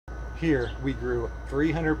Here we grew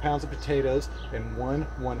 300 pounds of potatoes in one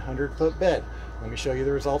 100-foot bed. Let me show you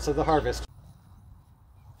the results of the harvest.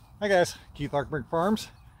 Hi guys, Keith Arkberg Farms.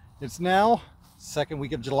 It's now second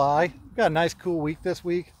week of July. We've got a nice cool week this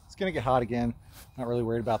week. It's gonna get hot again. Not really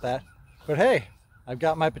worried about that. But hey, I've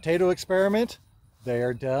got my potato experiment. They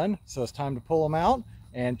are done, so it's time to pull them out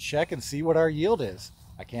and check and see what our yield is.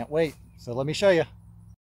 I can't wait. So let me show you.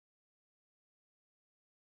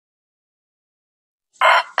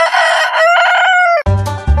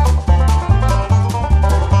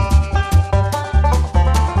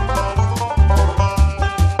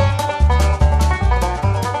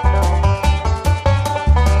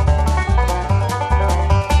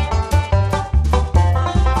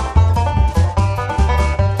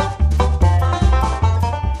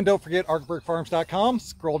 And don't forget arkbergfarms.com.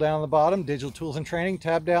 Scroll down on the bottom, digital tools and training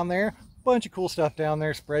tab down there. Bunch of cool stuff down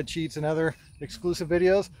there, spreadsheets and other exclusive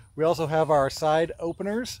videos. We also have our side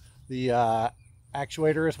openers, the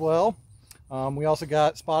actuator as well. We also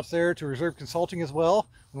got spots there to reserve consulting as well.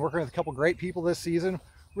 Been working with a couple great people this season,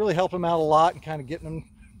 really helping them out a lot and kind of getting them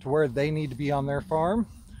to where they need to be on their farm.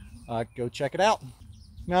 Go check it out.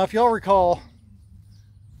 Now, if y'all recall,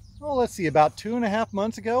 well, let's see, about 2.5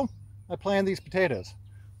 months ago, I planted these potatoes.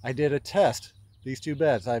 I did a test, these two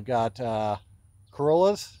beds. I've got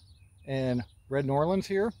Corollas and Red New Orleans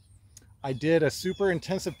here. I did a super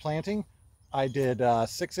intensive planting. I did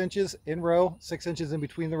 6 inches in row, 6 inches in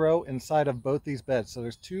between the row inside of both these beds. So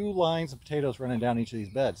there's 2 lines of potatoes running down each of these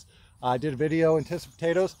beds. I did a video, intensive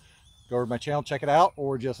potatoes. Go over to my channel, check it out,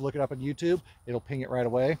 or just look it up on YouTube. It'll ping it right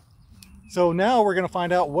away. So now we're gonna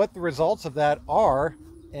find out what the results of that are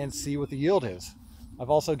and see what the yield is. I've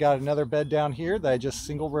also got another bed down here that I just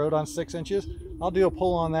single rowed on 6 inches. I'll do a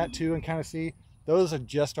pull on that too and kind of see. Those have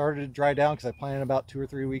just started to dry down because I planted about 2 or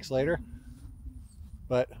 3 weeks later.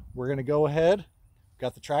 But we're gonna go ahead,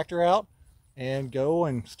 got the tractor out, and go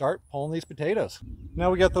and start pulling these potatoes. Now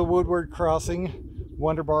we got the Woodward Crossing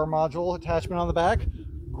Wonder Bar module attachment on the back.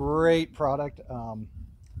 Great product.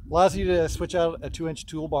 Allows you to switch out a 2-inch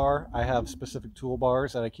toolbar. I have specific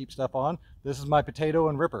toolbars that I keep stuff on. This is my potato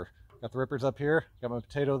and ripper. Got the rippers up here, got my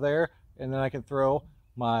potato there, and then I can throw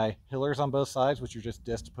my hillers on both sides, which are just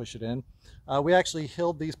discs to push it in. We actually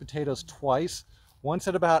hilled these potatoes twice, once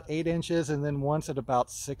at about 8 inches and then once at about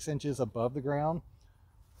 6 inches above the ground.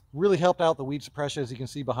 Really helped out the weed suppression. As you can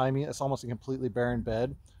see behind me, it's almost a completely barren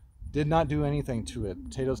bed. Did not do anything to it.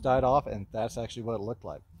 Potatoes died off, and that's actually what it looked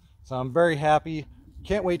like. So I'm very happy.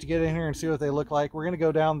 Can't wait to get in here and see what they look like. We're gonna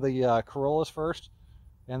go down the Corollas first,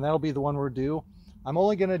 and that'll be the one we're due. I'm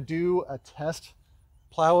only going to do a test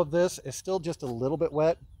plow of this. It's still just a little bit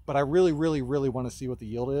wet, but I really want to see what the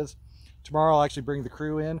yield is. Tomorrow I'll actually bring the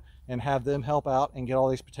crew in and have them help out and get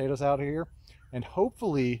all these potatoes out here. And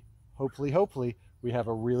hopefully, we have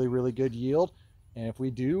a really good yield. And if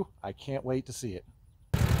we do, I can't wait to see it.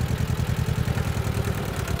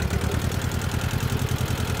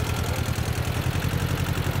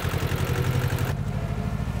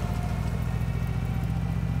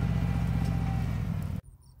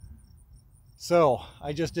 So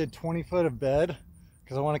I just did 20 foot of bed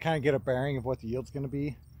because I want to kind of get a bearing of what the yield's going to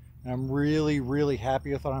be. And I'm really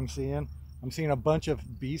happy with what I'm seeing. I'm seeing a bunch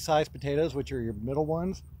of B-sized potatoes, which are your middle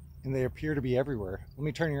ones, and they appear to be everywhere. Let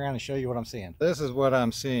me turn you around and show you what I'm seeing. This is what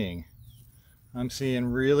I'm seeing. I'm seeing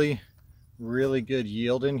really good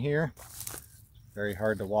yield in here. Very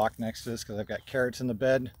hard to walk next to this because I've got carrots in the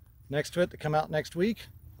bed next to it that come out next week.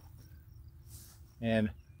 And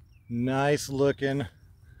nice looking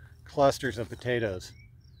clusters of potatoes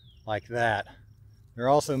like that. They're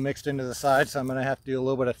also mixed into the side, so I'm going to have to do a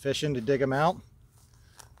little bit of fishing to dig them out.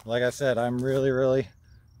 Like I said, I'm really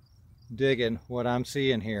digging what I'm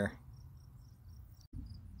seeing here.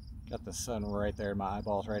 Got the sun right there in my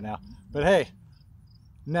eyeballs right now. But hey,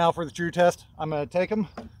 now for the true test. I'm going to take them,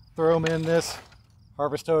 throw them in this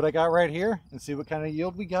harvest tote I got right here, and see what kind of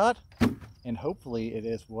yield we got. And hopefully it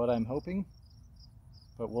is what I'm hoping.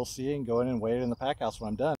 But we'll see and go in and weigh it in the pack house when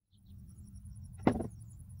I'm done.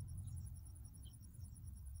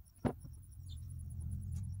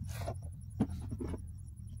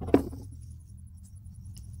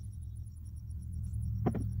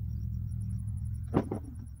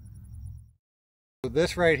 So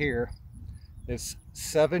this right here is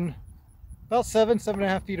about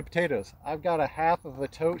 7.5 feet of potatoes. I've got a half of a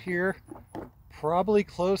tote here, probably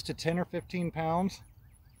close to 10 or 15 pounds.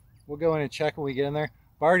 We'll go in and check when we get in there.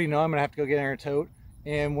 But I already know I'm gonna have to go get in there and tote.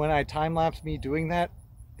 And when I time lapse me doing that,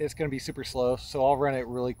 it's gonna be super slow. So I'll run it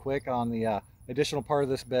really quick on the additional part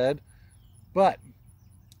of this bed. But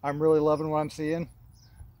I'm really loving what I'm seeing.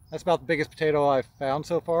 That's about the biggest potato I've found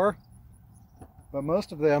so far. But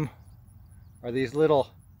most of them are these little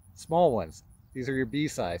small ones. These are your B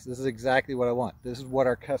size. This is exactly what I want. This is what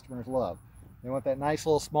our customers love. They want that nice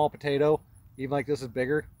little small potato, even like this is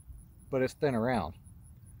bigger, but it's thin around.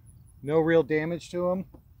 No real damage to them.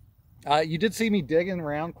 You did see me digging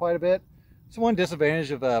around quite a bit. It's one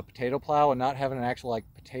disadvantage of a potato plow and not having an actual like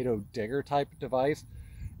potato digger type device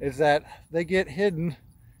is that they get hidden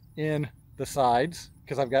in the sides,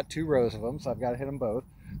 because I've got 2 rows of them, so I've got to hit them both.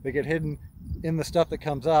 They get hidden in the stuff that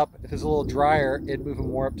comes up. If it's a little drier, it'd move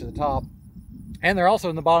them more up to the top. And they're also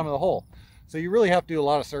in the bottom of the hole. So you really have to do a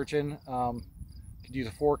lot of searching. Could use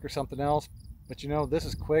a fork or something else. But you know, this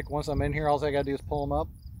is quick. Once I'm in here, all I gotta do is pull them up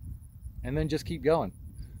and then just keep going.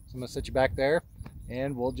 So I'm gonna set you back there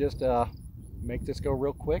and we'll just make this go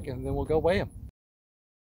real quick and then we'll go weigh them.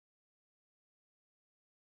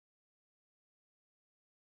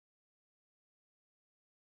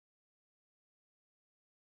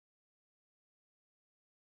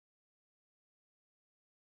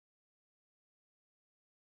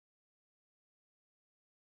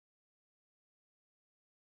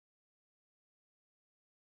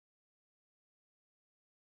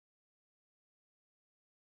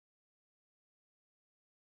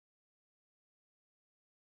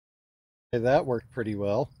 Okay, that worked pretty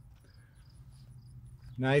well.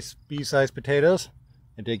 Nice B-sized potatoes.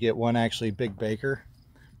 I did get one actually big baker.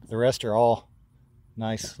 The rest are all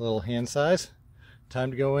nice little hand size.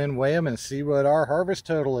 Time to go in, weigh them, and see what our harvest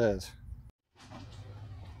total is.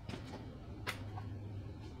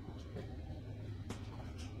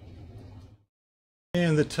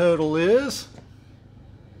 And the total is,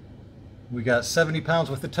 we got 70 pounds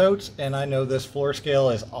with the totes, and I know this floor scale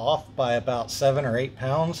is off by about 7 or 8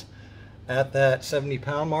 pounds at that 70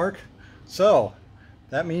 pound mark. So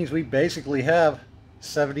that means we basically have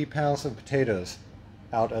 70 pounds of potatoes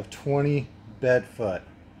out of 20 bed foot.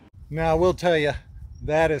 Now I will tell you,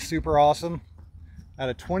 that is super awesome. Out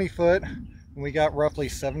of 20 foot, we got roughly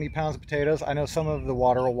 70 pounds of potatoes. I know some of the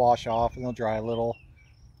water will wash off and they'll dry a little,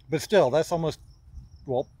 but still, that's almost,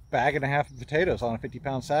 well, bag and a half of potatoes on a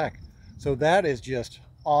 50-pound sack. So that is just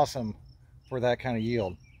awesome for that kind of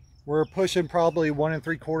yield. We're pushing probably 1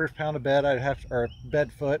 3/4 pound a bed. Or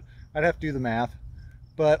bed foot. I'd have to do the math,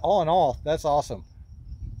 but all in all, that's awesome.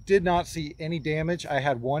 Did not see any damage. I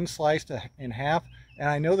had one sliced in half, and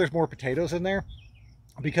I know there's more potatoes in there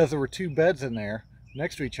because there were 2 beds in there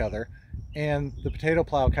next to each other, and the potato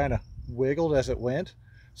plow kind of wiggled as it went.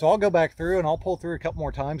 So I'll go back through and I'll pull through a couple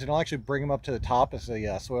more times, and I'll actually bring them up to the top as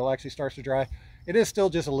the soil actually starts to dry. It is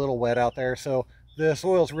still just a little wet out there, so the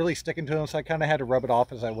soil's really sticking to them, so I kind of had to rub it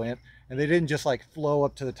off as I went, and they didn't just like flow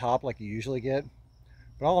up to the top like you usually get.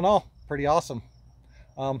 But all in all, pretty awesome.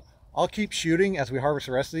 I'll keep shooting as we harvest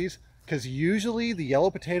the rest of these, because usually the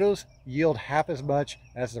yellow potatoes yield half as much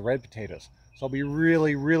as the red potatoes. So I'll be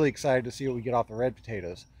really, really excited to see what we get off the red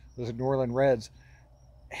potatoes. Those are Norland Reds.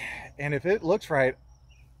 And if it looks right,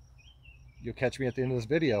 you'll catch me at the end of this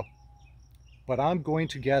video. But I'm going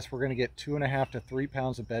to guess we're going to get 2.5 to 3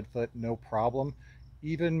 pounds of bed foot, no problem.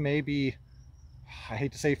 Even maybe, I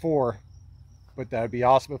hate to say 4, but that would be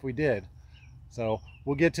awesome if we did. So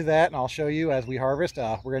we'll get to that and I'll show you as we harvest.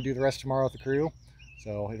 We're going to do the rest tomorrow with the crew,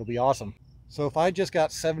 so it'll be awesome. So if I just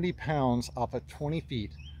got 70 pounds off of 20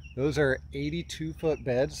 feet, those are 82 foot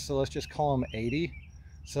beds, so let's just call them 80.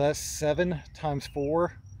 So that's 7 times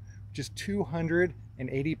 4, which is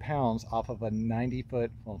 280 pounds off of a 90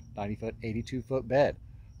 foot, 82 foot bed.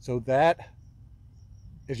 So that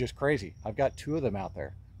is just crazy. I've got 2 of them out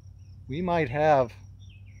there. We might have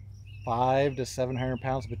 500 to 700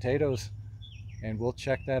 pounds of potatoes, and we'll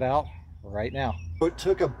check that out right now. It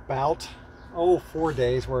took about 4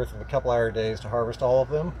 days worth of a couple hour days to harvest all of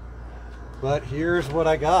them, but here's what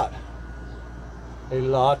I got. A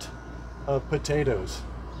lot of potatoes.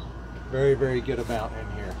 Very, very good amount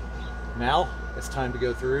in here. Now it's time to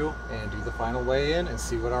go through and do the final weigh-in and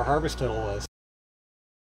see what our harvest total was.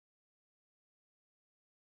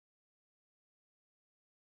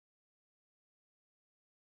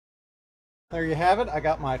 There you have it. I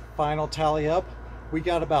got my final tally up. We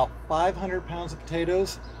got about 500 pounds of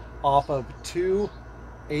potatoes off of 2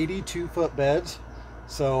 82 foot beds.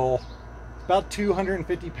 So about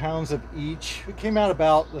 250 pounds of each. It came out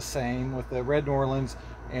about the same with the Red Norlands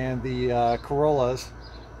and the Corollas.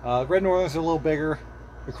 Red Norlands are a little bigger.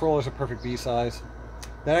 The Corollas are perfect B size.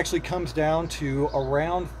 That actually comes down to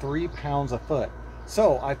around 3 pounds a foot.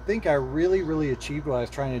 So I think I really achieved what I was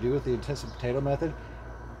trying to do with the intensive potato method.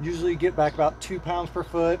 Usually you get back about 2 pounds per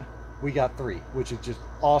foot. We got 3, which is just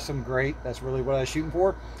awesome, great. That's really what I was shooting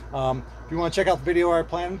for. If you want to check out the video I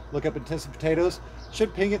planned, look up intensive potatoes.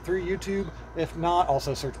 Should ping it through YouTube. If not,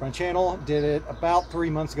 also search my channel. Did it about 3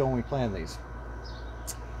 months ago when we planned these.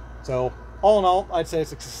 So all in all, I'd say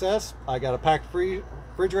it's a success. I got a packed free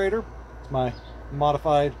refrigerator. It's my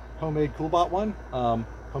modified homemade CoolBot one.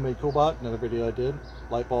 Homemade CoolBot, another video I did.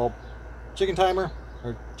 Light bulb, chicken timer,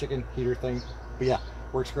 or chicken heater thing. But yeah,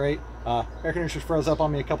 works great. Air conditioner froze up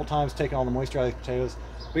on me a couple times, taking all the moisture out of the potatoes.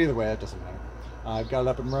 But either way, it doesn't matter. I've got it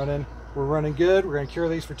up and running. We're running good. We're going to cure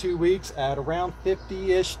these for 2 weeks at around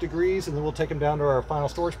 50-ish degrees, and then we'll take them down to our final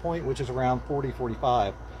storage point, which is around 40,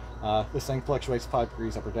 45. This thing fluctuates 5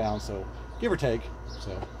 degrees up or down, so give or take.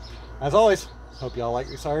 So, as always, hope y'all like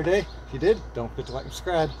your Saturday. If you did, don't forget to like and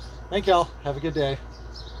subscribe. Thank y'all. Have a good day.